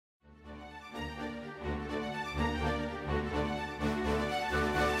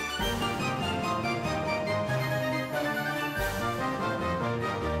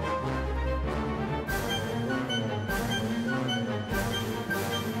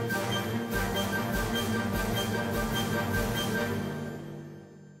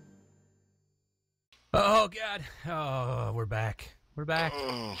God. Oh, we're back. We're back.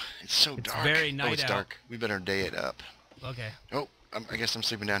 Oh, it's so dark. It's very night it's out. dark. We better day it up. Okay. Oh, I guess I'm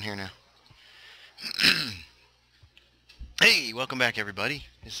sleeping down here now. Hey, welcome back, everybody.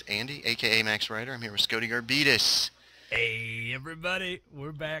 This is Andy, a.k.a. Max Ryder. I'm here with Th3pooka's. Hey, everybody.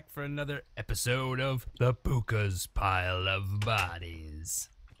 We're back for another episode of Th3pooka's Pile of Bodies.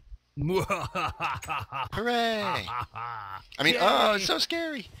 Hooray! I mean, Yay. oh, it's so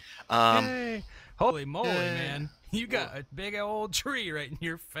scary. Hey. Holy moly, Yay. man. You got a big old tree right in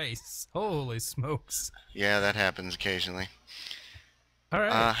your face. Holy smokes. Yeah, that happens occasionally. All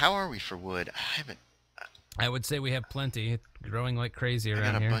right. How are we for wood? I would say we have plenty. It's growing like crazy around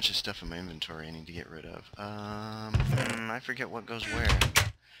I got a here. bunch of stuff in my inventory I need to get rid of. I forget what goes where.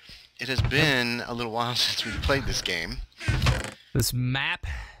 It has been a little while since we've played this game. This map.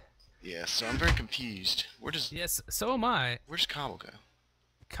 Yeah, so I'm very confused. Yes, so am I. Where's cobble go?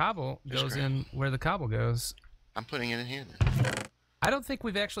 Cobble There's goes gravel. in where the cobble goes. I'm putting it in here then. I don't think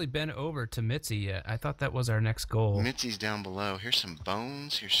we've actually been over to Mitzi yet. I thought that was our next goal. Mitzi's down below. Here's some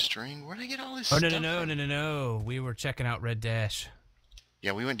bones. Here's string. Where'd I get all this Oh, stuff no. from? We were checking out Red Dash.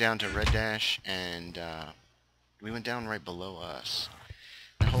 Yeah, we went down to Red Dash, and we went down right below us.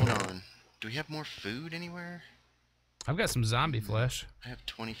 Now, hold on. Do we have more food anywhere? I've got some zombie flesh. I have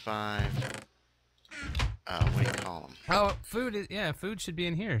 25... what do you call them? Oh, food should be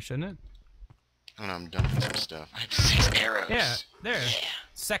in here, shouldn't it? Oh, no, I'm dumping some stuff. I have 6 arrows. Yeah, there. Yeah.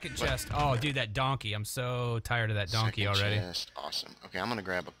 Second chest. Oh, dude, that donkey. I'm so tired of that donkey Second already. chest. Awesome. Okay, I'm going to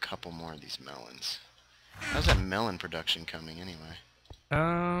grab a couple more of these melons. How's that melon production coming anyway?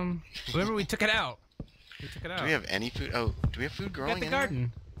 Remember we took it out. We took it out. Do we have any food? Oh, do we have food We growing got the anywhere?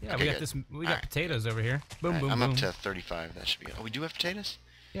 garden. Yeah, Okay, we got good. this. We got Alright. potatoes over here. Boom, Alright, boom, I'm boom. up to 35. That should be good. Oh, we do have potatoes?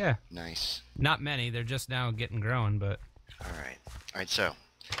 Yeah, Nice. not many. They're just now getting growing, but. Alright, so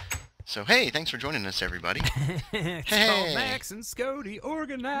hey, thanks for joining us, everybody. It's Hey. called Max and Scody A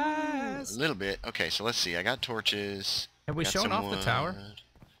organized. little bit. Okay, so let's see. I got torches. Have we got shown some off the tower? wood.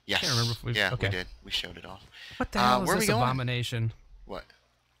 Yes. Can't remember if we've- Yeah, okay. we did. We showed it off. What the hell where are is we this going? abomination? What?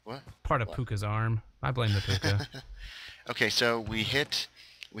 What? Part of What? Pooka's arm. I blame the Pooka. Okay, so we hit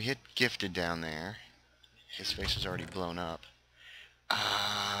Gifted down there. His face is already blown up.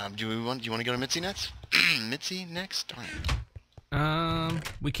 Do you want to go to Mitzi next? Mitzi next? Darn it.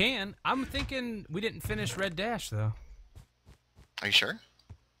 We can. I'm thinking we didn't finish Red Dash though. Are you sure?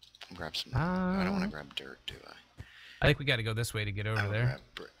 I'll grab some. I don't want to grab dirt, do I? I think we got to go this way to get over I'll there. grab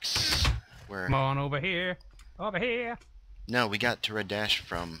bricks. Where? Come on over here. Over here. No, we got to Red Dash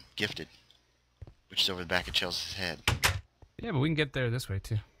from Gifted, which is over the back of Chelsea's head. Yeah, but we can get there this way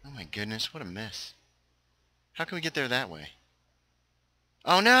too. Oh my goodness, what a mess. How can we get there that way?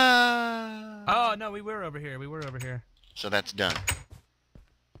 Oh no! Oh no, we were over here. We were over here. So that's done.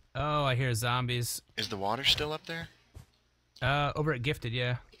 Oh, I hear zombies. Is the water still up there? Over at Gifted,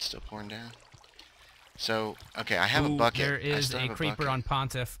 yeah. It's still pouring down. So, okay, I have a Ooh, bucket. there I is still a have creeper bucket. on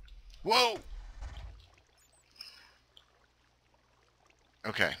Pontiff. Whoa!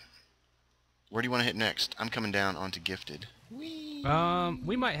 Okay. Where do you want to hit next? I'm coming down onto Gifted. Whee!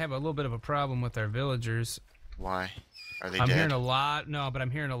 We might have a little bit of a problem with our villagers. Why? Are they I'm dead? hearing a lot. No, but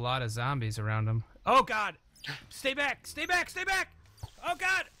I'm hearing a lot of zombies around them. Oh God! Stay back! Stay back! Stay back! Oh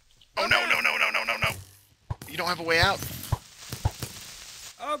God! Oh no, no, no, no, no, no, no! You don't have a way out?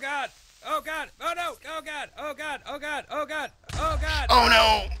 Oh God! Oh God! Oh no! Oh God! Oh God! Oh God! Oh God! Oh God! Oh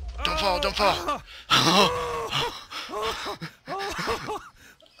no! Don't fall, don't fall!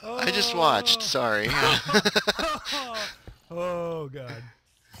 I just watched, sorry. Oh God!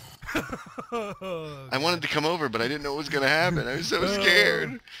 I wanted to come over, but I didn't know what was going to happen. I was so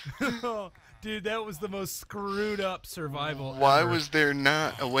scared. Dude, that was the most screwed up survival Why ever. was there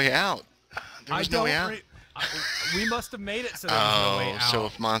not a way out? There was no way out? We must have made it so there was no way out. So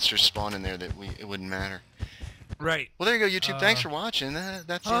if monsters spawn in there, it wouldn't matter. Right. Well, there you go, YouTube. Thanks for watching. That's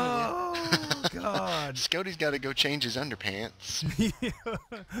the end of Oh, it. God. Scoty's got to go change his underpants.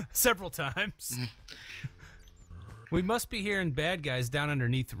 Several times. We must be hearing bad guys down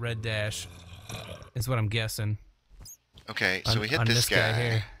underneath Red Dash, is what I'm guessing. Okay, so we hit on this guy.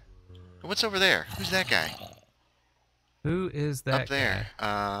 here. What's over there? Who's that guy? Who is that Up there.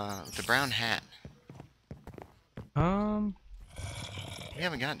 The brown hat. guy? We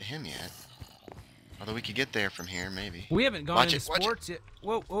haven't gotten to him yet. Although we could get there from here, maybe. We haven't gone Watch into it, watch it. sports yet.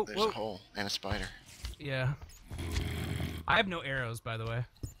 Whoa, whoa, There's whoa. a hole and a spider. Yeah. I have no arrows, by the way.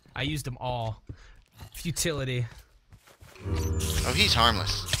 I used them all. Futility. Oh, he's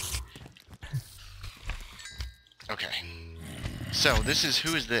harmless. Okay. So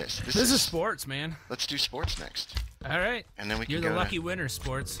who is this? This is sports, man. Let's do sports next. All right. And then we can You're go the to- lucky winner,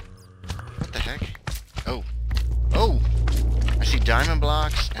 sports. What the heck? Oh. Oh! I see diamond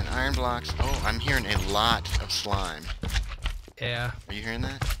blocks and iron blocks. Oh, I'm hearing a lot of slime. Yeah. Are you hearing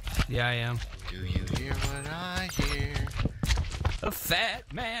that? Yeah, I am. Do you hear what I hear? A fat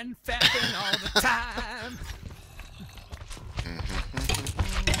man fapping all the time.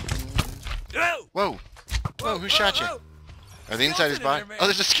 Whoa! Whoa! Whoa, who shot you? Are they inside his body? Oh,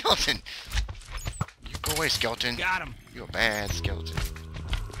 there's a skeleton! You go away, skeleton. Got him. You're a bad skeleton.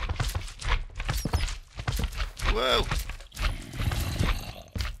 Whoa!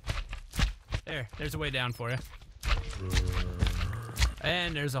 There's a way down for you.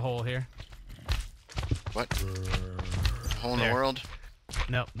 And there's a hole here. What? Hole in the There. world?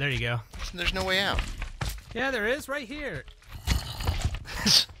 Nope, there you go. There's no way out. Yeah, there is, right here.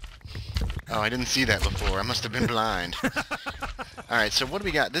 Oh, I didn't see that before. I must have been blind. Alright, so what do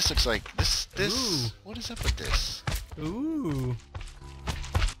we got? This looks like... This... Ooh. What is up with this? Ooh.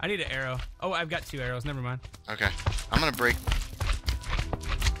 I need an arrow. Oh, I've got 2 arrows. Never mind. Okay. I'm gonna break...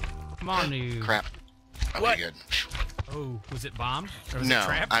 Come on, you. Crap. Okay, What? good. Oh, was it bombed? Or was it No,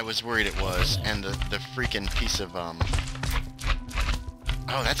 trapped? I was worried it was. And the freaking piece of, Oh,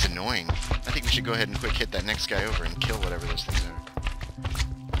 that's annoying. I think we should go ahead and quick hit that next guy over and kill whatever those things are.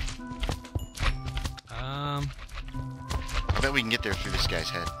 I bet we can get there through this guy's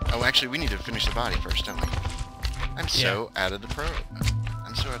head. Oh, actually, we need to finish the body first, don't we? I'm so out of the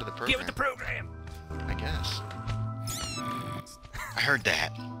I'm so out of the program. Get with the program. I guess. I heard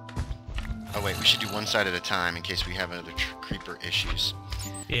that. Oh, wait, we should do one side at a time in case we have other creeper issues.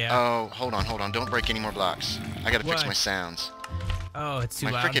 Yeah. Oh, hold on. Don't break any more blocks. I gotta fix Why? my sounds. Oh, it's too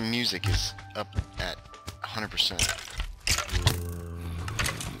My loud. freaking music is up at 100%.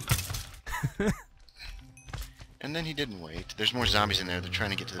 And then he didn't wait. There's more zombies in there. They're trying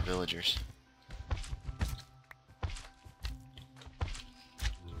to get to the villagers.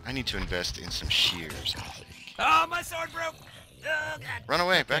 I need to invest in some shears, I think. Oh, my sword broke. Oh, God. Run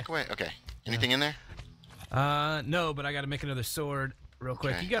away. Back away. Okay. Anything in there? No, but I gotta make another sword real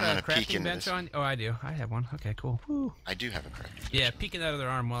quick. Okay, You got I'm a gonna peek crafting into bench this. on? Oh, I do. I have one. Okay, cool. Woo. I do have a craft. Yeah, peeking that other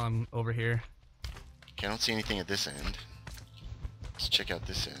arm while I'm over here. Okay, I don't see anything at this end. Let's check out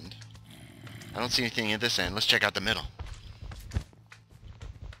this end. I don't see anything at this end. Let's check out the middle.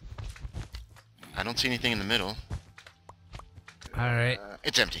 I don't see anything in the middle. Alright.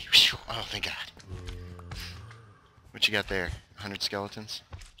 It's empty. Oh, thank God. What you got there? 100 skeletons?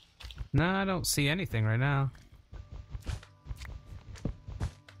 No, I don't see anything right now.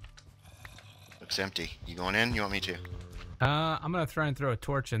 Looks empty. You going in? You want me to? I'm gonna try and throw a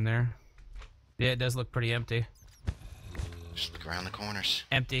torch in there. Yeah, it does look pretty empty. Just look around the corners.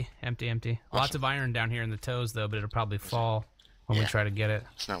 Empty. Awesome. Lots of iron down here in the toes, though, but it'll probably fall when we Yeah. try to get it.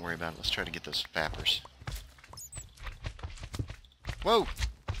 Let's not worry about it. Let's try to get those fappers. Whoa!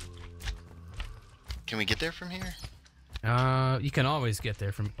 Can we get there from here? You can always get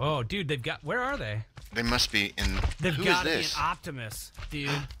there from... Oh, dude, they've got... Where are they? They must be in... They've Who got to is be an this? Optimus, dude.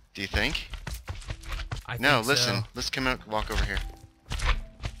 Do you think? I No, think listen. so. Let's come out, walk over here.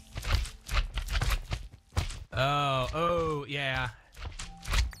 Oh, yeah.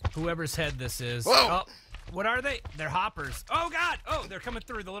 Whoever's head this is. Whoa! Oh, what are they? They're hoppers. Oh, God! Oh, they're coming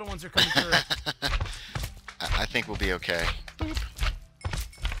through. The little ones are coming through. I think we'll be okay. Boop.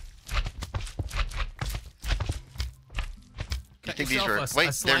 I think these were...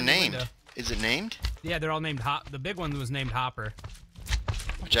 Wait, they're named. Window. Is it named? Yeah, they're all named Hop. The big one was named Hopper.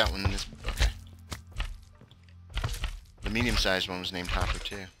 Watch out when this... Okay. The medium-sized one was named Hopper,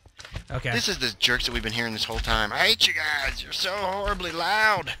 too. Okay. This is the jerks that we've been hearing this whole time. I hate you guys. You're so horribly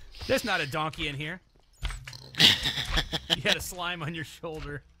loud. There's not a donkey in here. You had a slime on your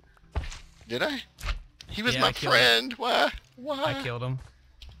shoulder. Did I? He was Yeah, my I killed friend. Why? Why? I killed him.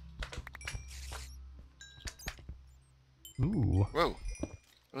 Ooh. Whoa. Well,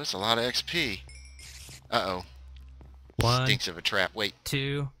 that's a lot of XP. Uh-oh. 1, Stinks of a trap. Wait.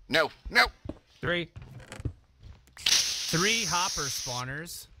 2, No. No. 3. 3 hopper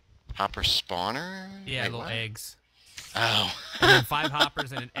spawners. Hopper spawner? Yeah, Wait, little what? eggs. Oh. And then 5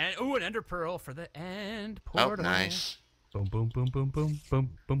 hoppers and an ender pearl for the end Oh, portal. nice. Boom, boom, boom, boom, boom, boom,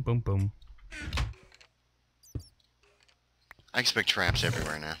 boom, boom, boom. I expect traps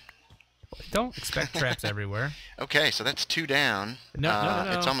everywhere now. Don't expect traps everywhere. Okay, so that's 2 down. No.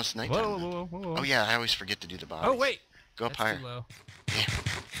 It's almost nighttime. Whoa. Oh, yeah, I always forget to do the bodies. Oh, wait. Go up That's higher. too low. Yeah.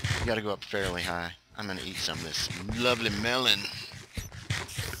 You gotta go up fairly high. I'm gonna eat some of this lovely melon.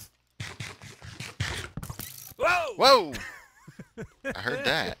 Whoa! Whoa! I heard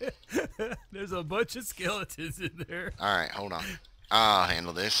that. There's a bunch of skeletons in there. Alright, hold on. I'll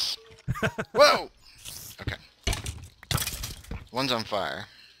handle this. Whoa! Okay. One's on fire.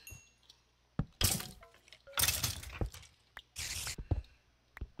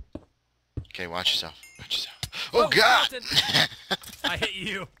 Okay, watch yourself. Watch yourself. Oh, God! I hit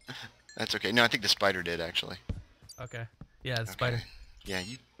you. That's okay. No, I think the spider did, actually. Okay. Yeah, the spider. Yeah,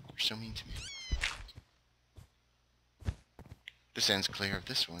 you were so mean to me. This end's clear of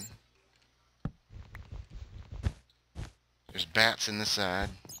this one. There's bats in the side.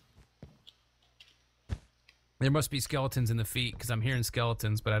 There must be skeletons in the feet, because I'm hearing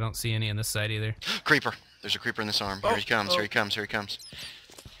skeletons, but I don't see any on this side either. Creeper. There's a creeper in this arm. Here he comes. Oh. Here he comes. Here he comes.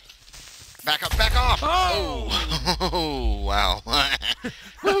 Back up. Back off. Oh, wow.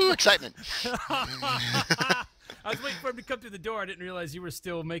 Woo, excitement. I was waiting for him to come through the door. I didn't realize you were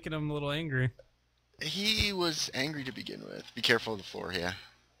still making him a little angry. He was angry to begin with. Be careful of the floor, yeah.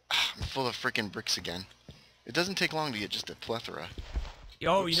 I'm full of freaking bricks again. It doesn't take long to get just a plethora.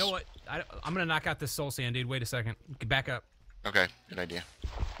 Oh, Oops. you know what? I'm going to knock out this soul sand, dude. Wait a second. Back up. Okay, good idea.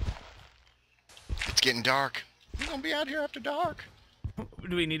 It's getting dark. We're going to be out here after dark.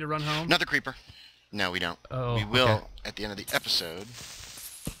 Do we need to run home? Another creeper. No, we don't. Oh, we will okay. at the end of the episode.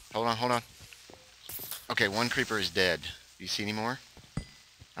 Hold on, hold on. Okay, one creeper is dead. Do you see any more?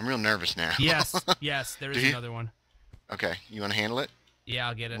 I'm real nervous now. Yes, yes, there is another one. Okay, you want to handle it? Yeah,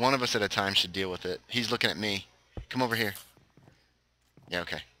 I'll get it. One of us at a time should deal with it. He's looking at me. Come over here. Yeah,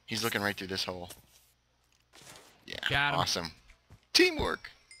 okay. He's looking right through this hole. Yeah, Got him. Awesome.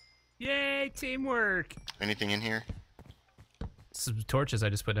 Teamwork. Yay, teamwork. Anything in here? Some torches I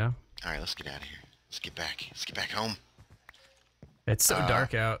just put down. All right, let's get out of here. Let's get back. Let's get back home. It's so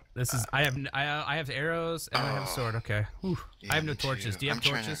dark out. This is. I have arrows and I have a sword. Okay. Whew. Yeah, I have no me too. torches. Do you have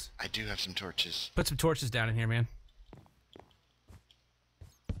torches? I do have some torches. Put some torches down in here, man.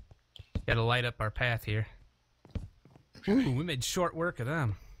 Gotta light up our path here. Okay. Ooh, we made short work of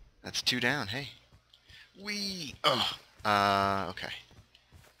them. That's 2 down. Hey. Okay.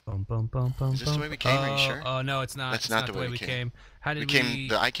 Bum, bum, bum, bum, Is this the way we came? Are you sure? Oh no, it's not. That's It's not the way we came. How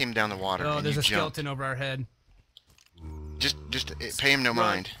did I came down the water. Oh, and there's you a jumped. skeleton over our head. Just pay him no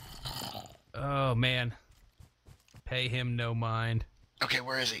mind. Oh man. Pay him no mind. Okay,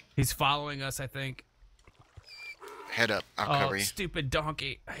 where is he? He's following us, I think. Head up. I'll cover you. Stupid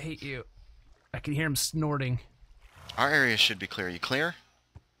donkey. I hate you. I can hear him snorting. Our area should be clear. You clear?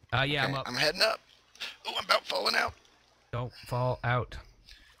 Yeah, Okay, I'm up. I'm heading up. Oh, I'm about falling out. Don't fall out.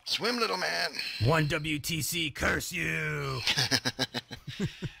 Swim, little man. 1 WTC, curse you. All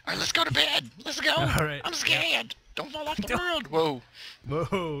right, let's go to bed. Let's go. All right. I'm scared. Don't fall off the world. Whoa.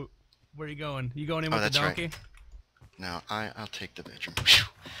 Whoa. Where are you going? You going in with the that's donkey? right. No, I'll take the bedroom. Whew.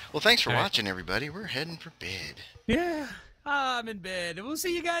 Well, thanks for All right. watching, everybody. We're heading for bed. Yeah. I'm in bed. We'll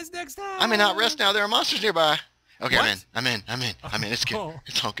see you guys next time. I'm in hot rest now. There are monsters nearby. Okay, What? I'm in. It's good. Oh.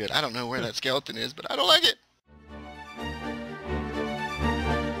 It's all good. I don't know where that skeleton is, but I don't like it.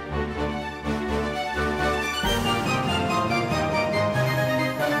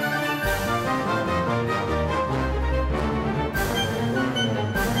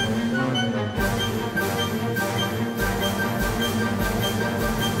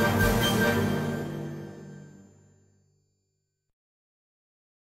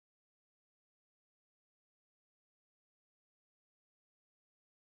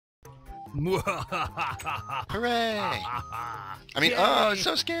 Hooray! I mean, oh, it's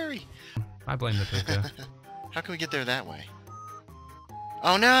so scary. I blame the puka. How can we get there that way?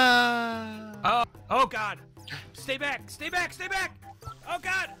 Oh no! Oh God! Stay back! Stay back! Stay back! Oh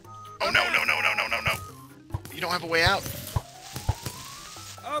God! Oh no! You don't have a way out.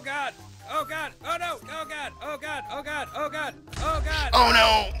 Oh God! Oh God! Oh no! Oh God! Oh God! Oh God! Oh God! Oh God! Oh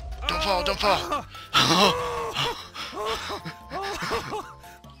no! Don't fall! Don't fall!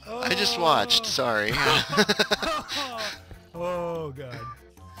 I just watched. Sorry. Oh God!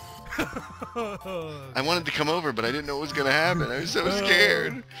 I wanted to come over, but I didn't know what was gonna happen. I was so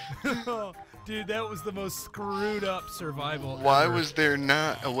scared. Dude, that was the most screwed up survival Why ever. was there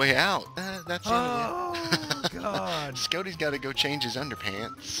not a way out? That's Oh God! Scotty's got to go change his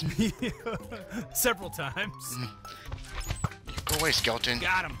underpants. Several times. Go away, skeleton.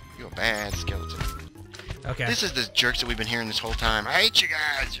 Got him. You're a bad skeleton. Okay. This is the jerks that we've been hearing this whole time. I hate you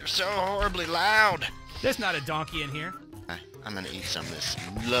guys. You're so horribly loud. There's not a donkey in here. I'm gonna eat some of this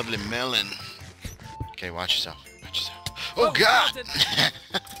lovely melon. Okay, watch yourself. Watch yourself. Oh God!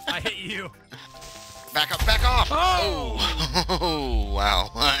 I hit you. Back up! Back off! Oh! Oh, wow!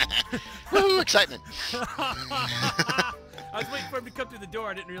 Woo! Excitement. I was waiting for him to come through the door.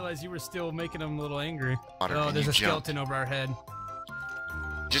 I didn't realize you were still making him a little angry. Water, Oh, and there's you a skeleton over our head.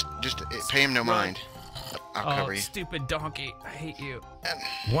 Just pay him no mind. I'll cover you. Stupid donkey. I hate you.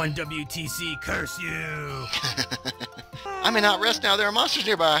 And 1 WTC, curse you. I'm in hot rest now. There are monsters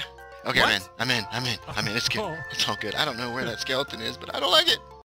nearby. Okay, What? I'm in. It's good. Oh. It's all good. I don't know where that skeleton is, but I don't like it.